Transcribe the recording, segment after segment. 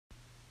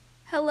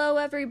Hello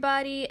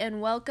everybody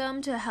and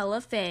welcome to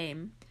Hella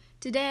Fame.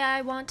 Today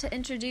I want to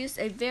introduce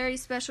a very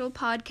special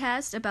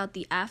podcast about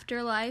the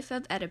afterlife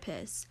of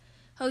Oedipus,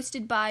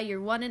 hosted by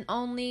your one and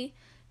only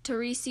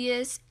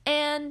Tiresias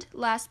and,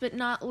 last but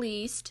not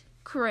least,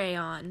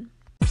 Crayon.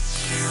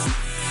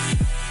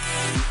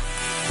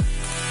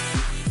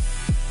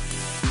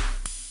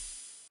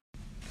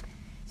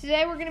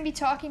 Today we're going to be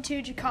talking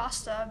to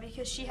Jocasta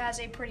because she has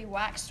a pretty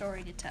whack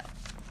story to tell.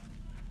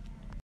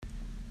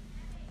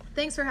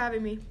 Thanks for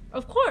having me.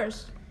 Of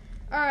course.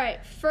 All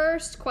right,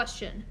 first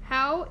question.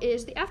 How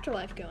is the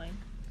afterlife going?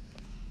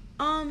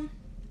 I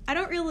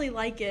don't really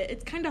like it.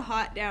 It's kind of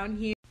hot down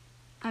here.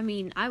 I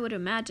mean, I would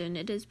imagine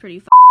it is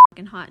pretty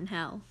fucking hot in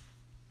hell.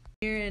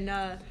 And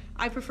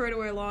I prefer to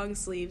wear long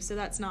sleeves, so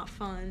that's not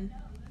fun.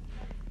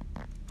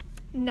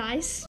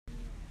 Nice.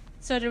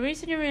 So the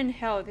reason you're in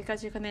hell is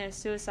because you committed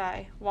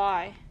suicide.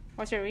 Why?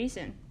 What's your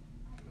reason?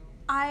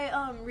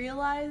 I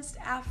realized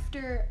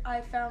after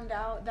I found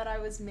out that I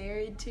was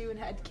married to and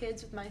had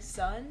kids with my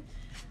son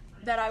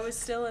that I was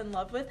still in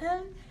love with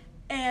him,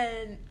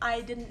 and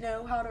I didn't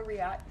know how to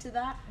react to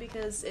that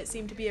because it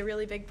seemed to be a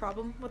really big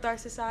problem with our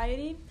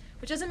society,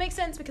 which doesn't make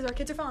sense because our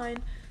kids are fine,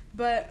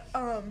 but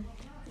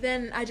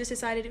then I just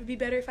decided it would be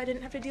better if I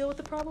didn't have to deal with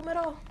the problem at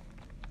all.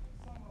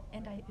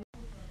 And I do.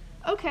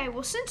 Okay,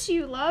 well, since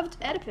you loved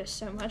Oedipus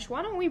so much,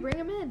 why don't we bring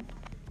him in?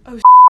 Oh,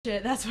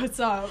 shit, that's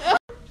what's up.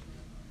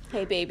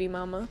 Hey, baby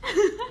mama.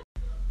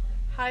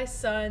 Hi,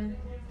 son.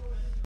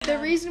 The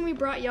reason we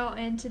brought y'all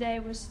in today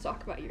was to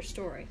talk about your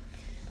story.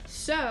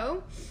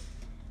 So,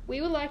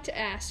 we would like to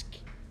ask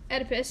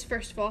Oedipus,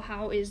 first of all,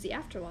 how is the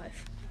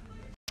afterlife?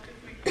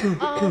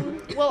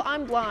 Well,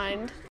 I'm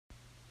blind.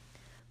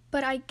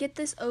 But I get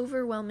this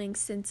overwhelming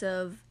sense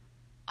of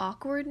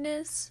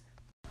awkwardness.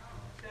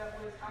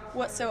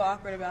 What's so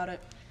awkward about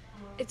it?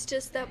 It's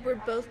just that we're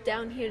both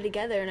down here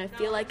together, and I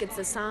feel like it's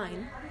a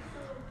sign.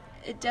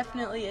 It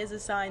definitely is a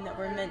sign that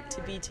we're meant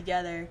to be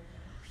together.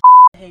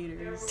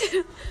 Haters.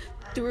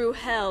 Through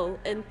hell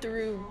and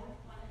through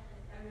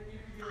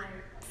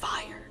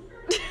fire.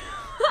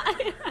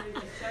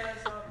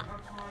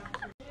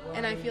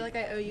 And I feel like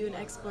I owe you an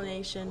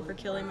explanation for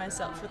killing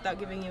myself without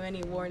giving you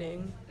any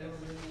warning.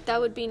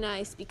 That would be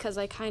nice because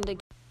I kind of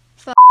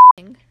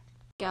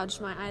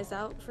gouged my eyes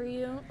out for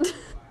you.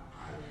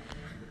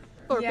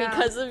 Or Yeah.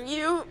 because of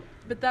you.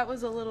 But that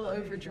was a little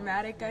over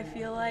dramatic, I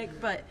feel like.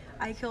 But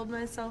I killed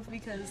myself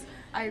because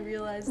I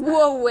realized that.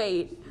 Whoa,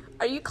 wait.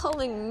 Are you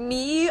calling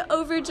me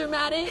over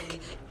dramatic?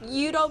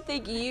 You don't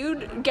think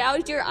you'd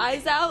gouge your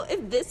eyes out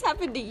if this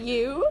happened to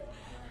you?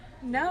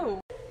 No.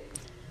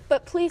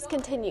 But please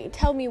continue.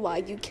 Tell me why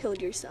you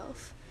killed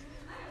yourself.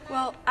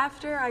 Well,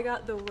 after I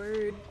got the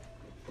word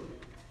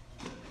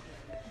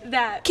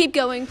that. Keep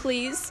going,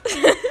 please.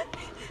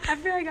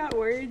 After I got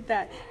word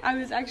that I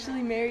was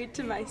actually married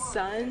to my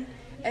son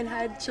and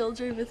had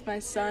children with my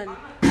son,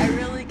 I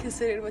really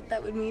considered what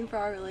that would mean for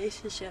our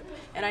relationship,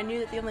 and I knew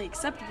that the only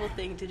acceptable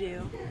thing to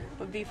do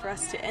would be for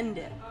us to end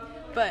it.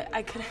 But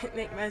I couldn't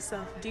make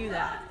myself do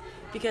that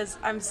because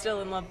I'm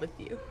still in love with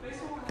you.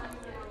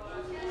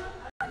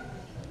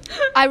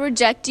 I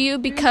reject you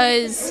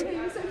because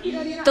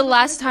the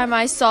last time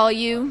I saw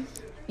you,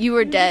 you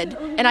were dead,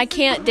 and I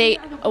can't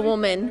date a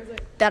woman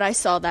that I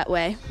saw that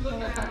way.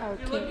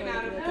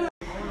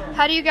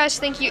 How do you guys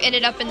think you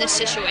ended up in this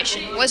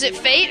situation? Was it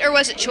fate or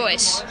was it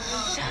choice?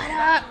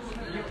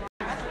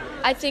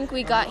 I think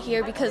we got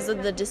here because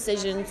of the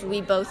decisions we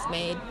both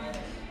made.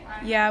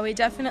 Yeah, we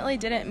definitely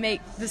didn't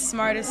make the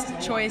smartest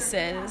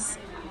choices,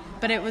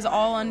 but it was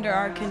all under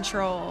our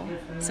control,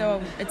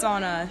 so it's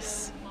on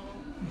us.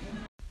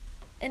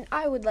 And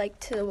I would like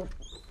to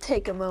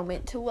take a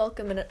moment to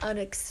welcome an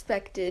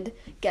unexpected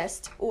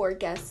guest or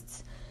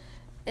guests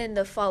in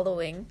the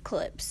following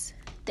clips.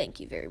 Thank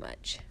you very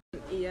much.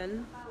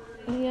 Ian?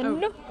 No.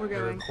 We're We're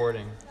going.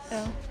 recording.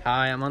 Oh.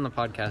 Hi, I'm on the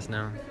podcast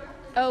now.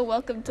 Oh,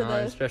 welcome to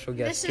Our the special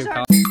guest, This is Joe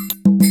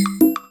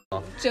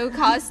our-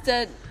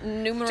 Jocasta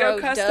numero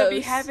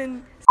dos.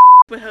 having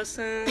with her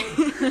son.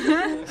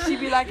 She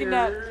be liking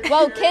that.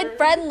 Well, kid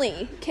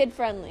friendly. Kid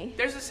friendly.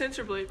 There's a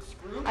sensor blade.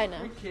 I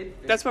know.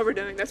 That's what we're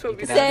doing. That's what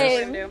we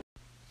Same. do.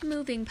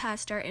 Moving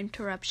past our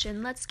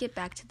interruption, let's get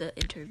back to the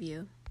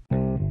interview.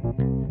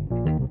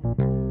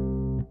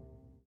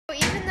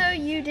 Even though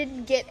you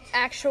didn't get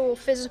actual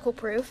physical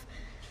proof,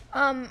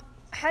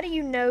 how do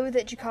you know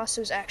that Jocasta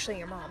was actually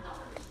your mom?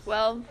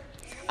 Well,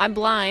 I'm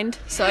blind,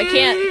 so I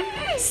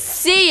can't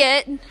see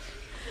it.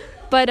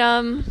 But,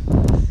 I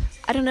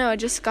don't know, I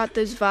just got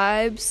those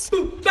vibes.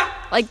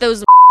 Like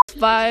those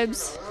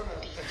vibes.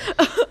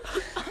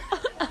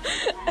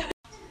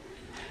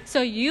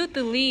 So you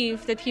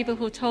believe the people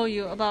who told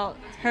you about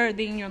her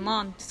being your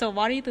mom. So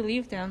why do you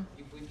believe them?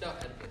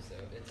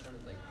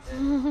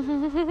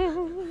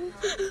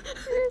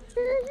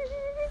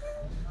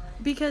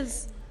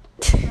 Because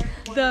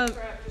the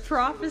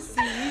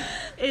prophecy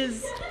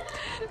is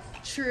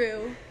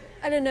true.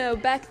 I don't know,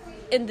 back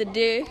in the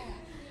day.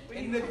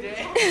 Oh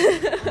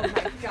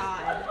my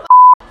god.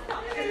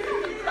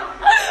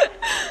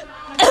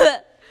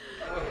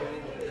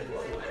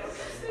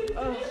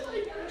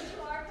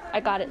 I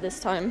got it this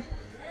time.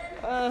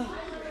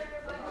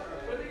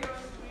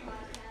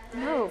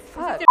 No,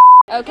 fuck.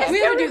 Okay. We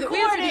have to do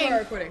our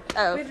recording.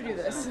 Oh. We have to do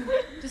this.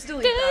 Just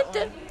delete that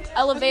one.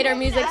 Elevator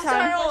music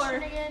time.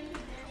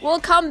 We'll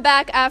come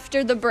back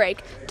after the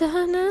break.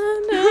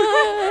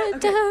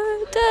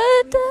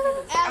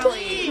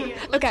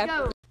 Okay.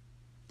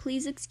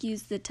 Please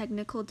excuse the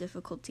technical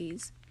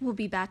difficulties. We'll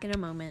be back in a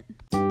moment.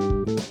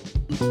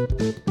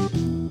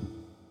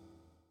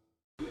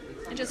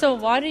 So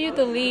why do you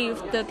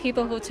believe the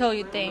people who tell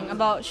you things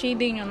about she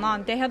being your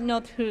mom? They have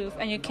no proof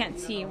and you can't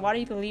see. Why do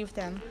you believe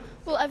them?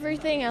 Well,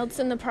 everything else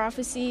in the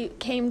prophecy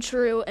came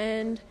true,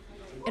 and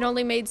it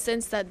only made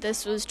sense that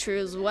this was true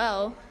as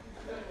well.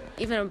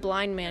 Even a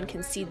blind man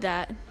can see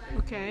that.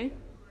 Okay.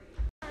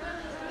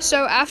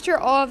 So after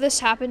all of this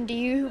happened, do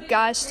you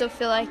guys still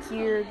feel like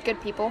you're good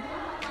people?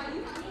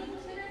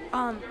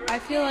 I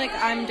feel like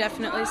I'm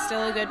definitely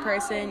still a good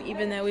person,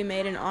 even though we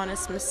made an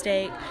honest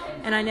mistake.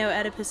 And I know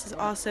Oedipus is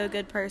also a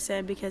good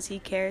person because he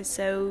cares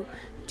so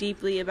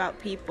deeply about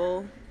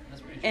people.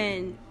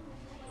 And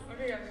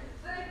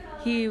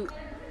he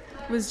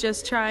was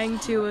just trying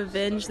to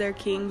avenge their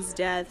king's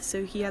death,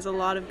 so he has a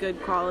lot of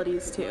good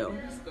qualities too.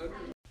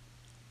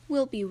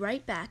 We'll be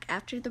right back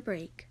after the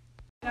break.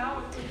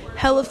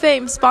 Hell of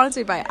Fame,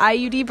 sponsored by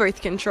IUD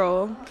Birth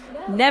Control.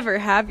 Never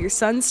have your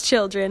son's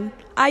children.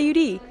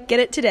 IUD, get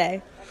it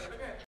today.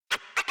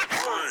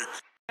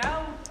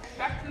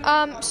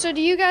 So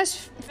do you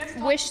guys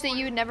wish that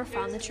you had never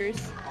found the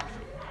truth?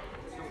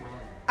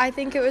 I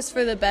think it was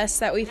for the best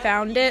that we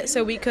found it,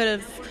 so we could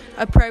have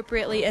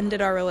appropriately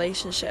ended our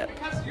relationship.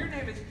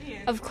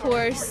 Of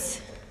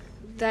course,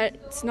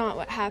 that's not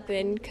what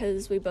happened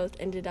because we both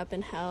ended up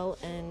in hell,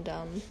 and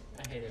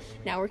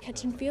now we're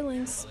catching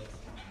feelings.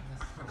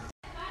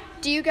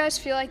 Do you guys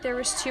feel like there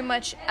was too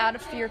much out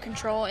of your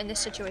control in this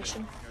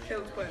situation?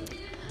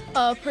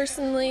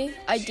 Personally,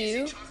 I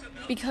do,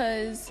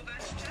 because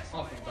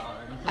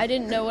I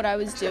didn't know what I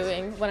was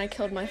doing when I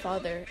killed my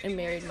father and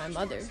married my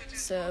mother.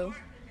 So,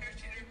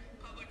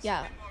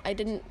 yeah, I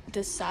didn't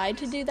decide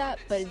to do that,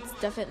 but it's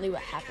definitely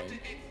what happened.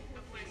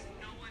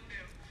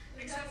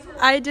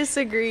 I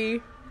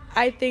disagree.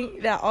 I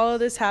think that all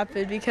of this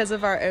happened because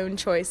of our own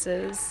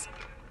choices.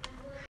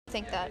 I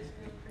think that.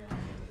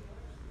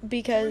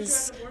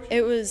 Because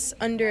it was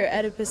under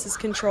Oedipus's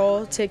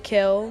control to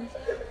kill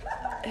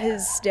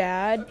his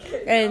dad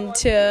and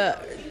to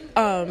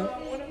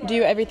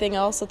do everything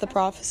else that the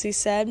prophecy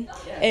said.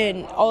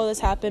 And all of this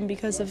happened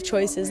because of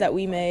choices that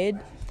we made.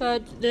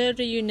 But little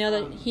do you know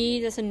that he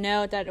doesn't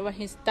know that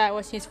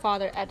was his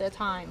father at the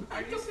time.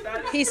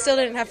 He still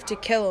didn't have to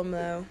kill him,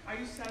 though.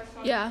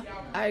 Yeah,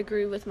 I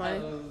agree with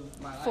my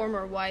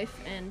former wife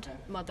and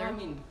mother.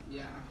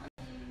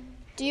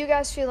 Do you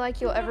guys feel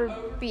like you'll ever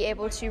be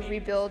able to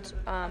rebuild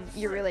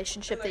your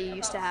relationship that you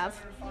used to have?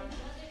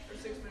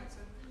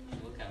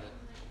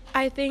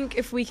 I think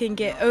if we can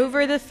get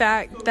over the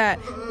fact that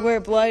we're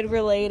blood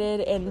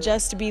related and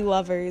just be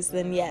lovers,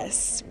 then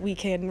yes, we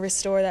can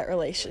restore that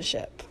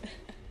relationship.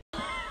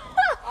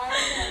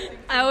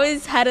 I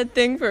always had a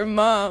thing for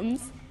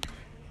moms.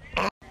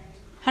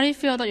 How do you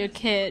feel about your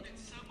kid?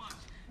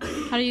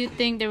 How do you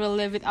think they will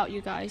live without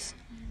you guys?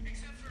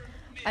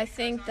 I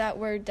think that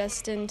we're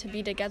destined to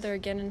be together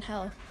again in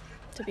hell,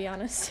 to be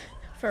honest,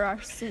 for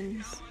our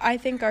sins. I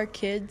think our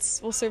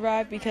kids will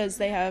survive because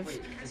they have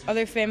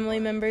other family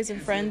members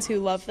and friends who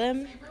love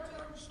them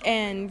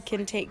and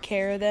can take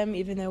care of them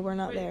even though we're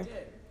not there.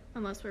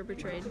 Unless we're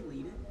betrayed.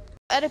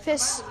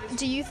 Oedipus,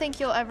 do you think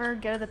you'll ever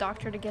go to the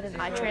doctor to get an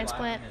eye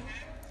transplant?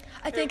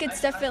 I think it's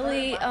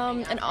definitely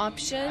an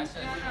option.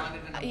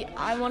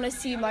 I want to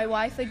see my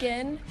wife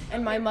again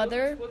and my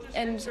mother,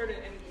 and,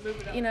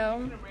 you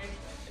know...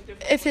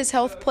 If his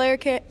health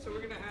care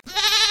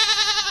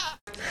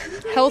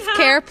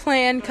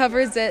plan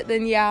covers it,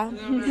 then yeah.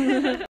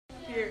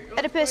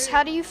 Oedipus,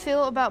 how do you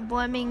feel about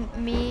blaming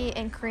me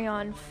and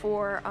Creon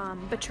for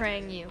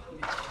betraying you?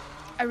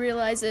 I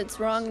realize it's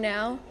wrong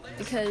now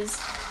because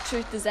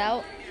truth is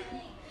out,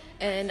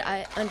 and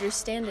I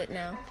understand it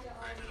now.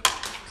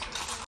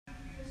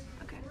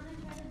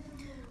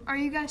 Are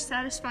you guys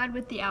satisfied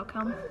with the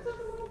outcome?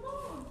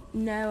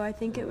 No, I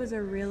think it was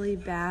a really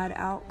bad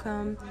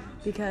outcome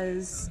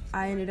because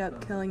I ended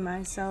up killing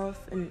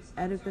myself and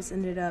Oedipus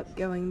ended up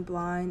going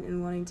blind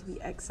and wanting to be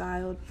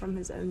exiled from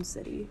his own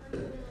city.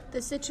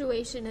 The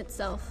situation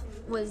itself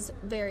was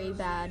very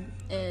bad,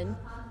 and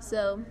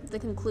so the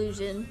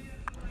conclusion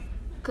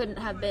couldn't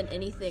have been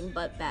anything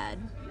but bad.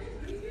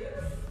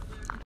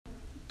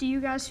 Do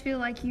you guys feel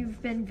like you've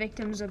been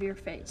victims of your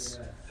fate?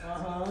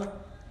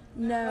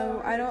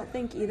 No, I don't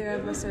think either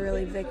of us are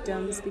really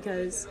victims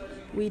because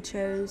we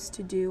chose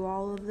to do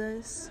all of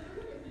this,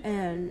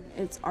 and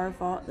it's our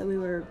fault that we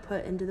were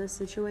put into this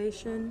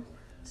situation,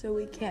 so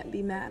we can't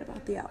be mad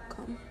about the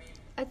outcome.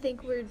 I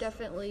think we're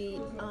definitely,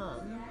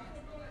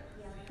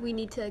 we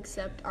need to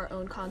accept our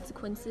own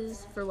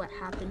consequences for what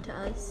happened to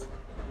us.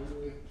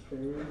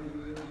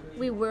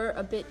 We were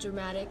a bit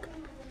dramatic,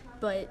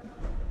 but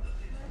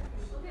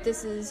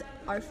this is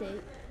our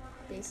fate.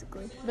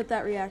 basically. But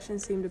that reaction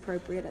seemed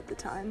appropriate at the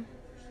time.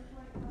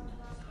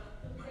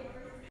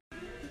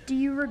 Do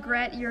you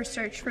regret your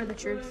search for the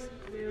truth?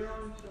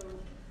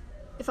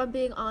 If I'm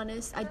being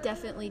honest, I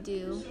definitely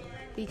do,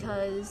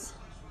 because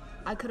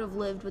I could have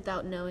lived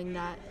without knowing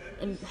that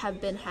and have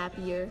been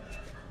happier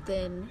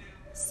than,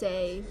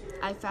 say,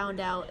 I found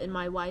out and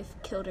my wife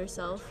killed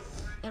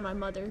herself and my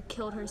mother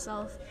killed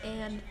herself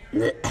and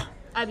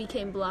I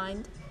became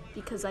blind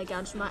because I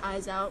gouged my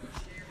eyes out.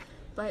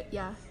 But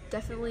yeah,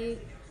 definitely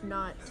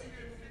not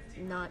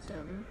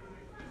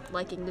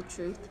liking the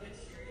truth.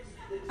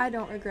 I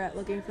don't regret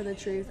looking for the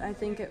truth. I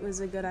think it was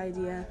a good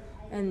idea,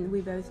 and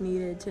we both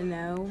needed to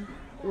know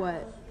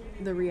what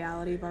the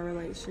reality of our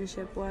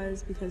relationship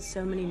was, because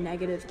so many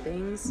negative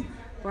things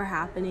were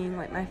happening.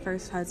 Like, my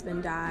first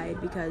husband died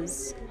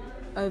because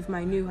of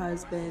my new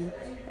husband,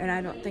 and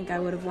I don't think I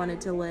would have wanted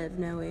to live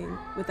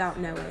without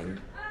knowing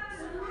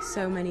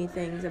so many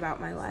things about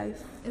my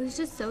life. It was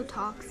just so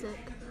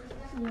toxic.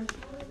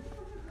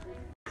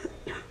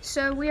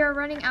 So we are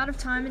running out of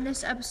time in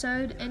this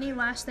episode. Any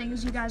last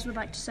things you guys would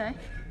like to say?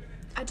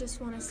 I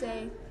just want to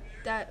say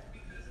that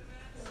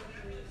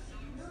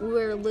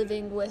we're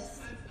living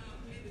with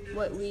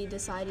what we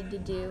decided to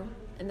do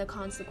and the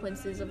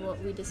consequences of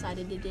what we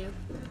decided to do.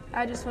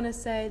 I just want to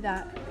say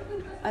that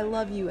I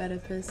love you,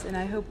 Oedipus, and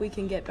I hope we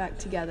can get back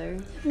together.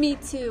 Me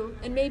too.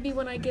 And maybe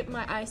when I get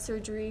my eye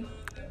surgery,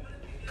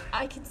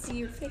 I can see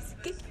your face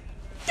again.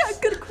 I'm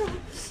gonna cry.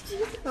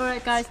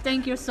 Alright, guys,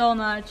 thank you so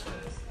much.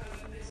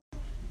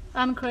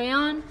 I'm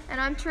Crayon.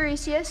 And I'm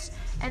Tiresias,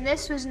 and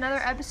this was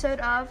another episode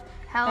of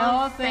Hell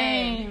Hall of of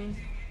Fame.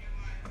 Fame.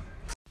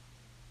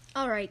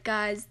 Alright,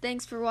 guys,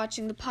 thanks for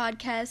watching the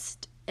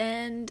podcast,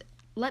 and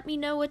let me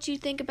know what you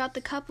think about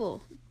the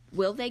couple.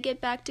 Will they get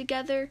back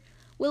together?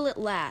 Will it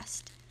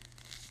last?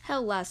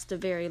 Hell lasts a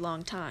very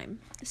long time,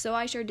 so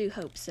I sure do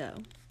hope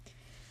so.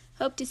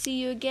 Hope to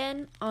see you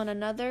again on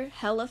another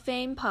Hell of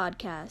Fame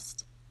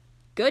podcast.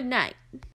 Good night.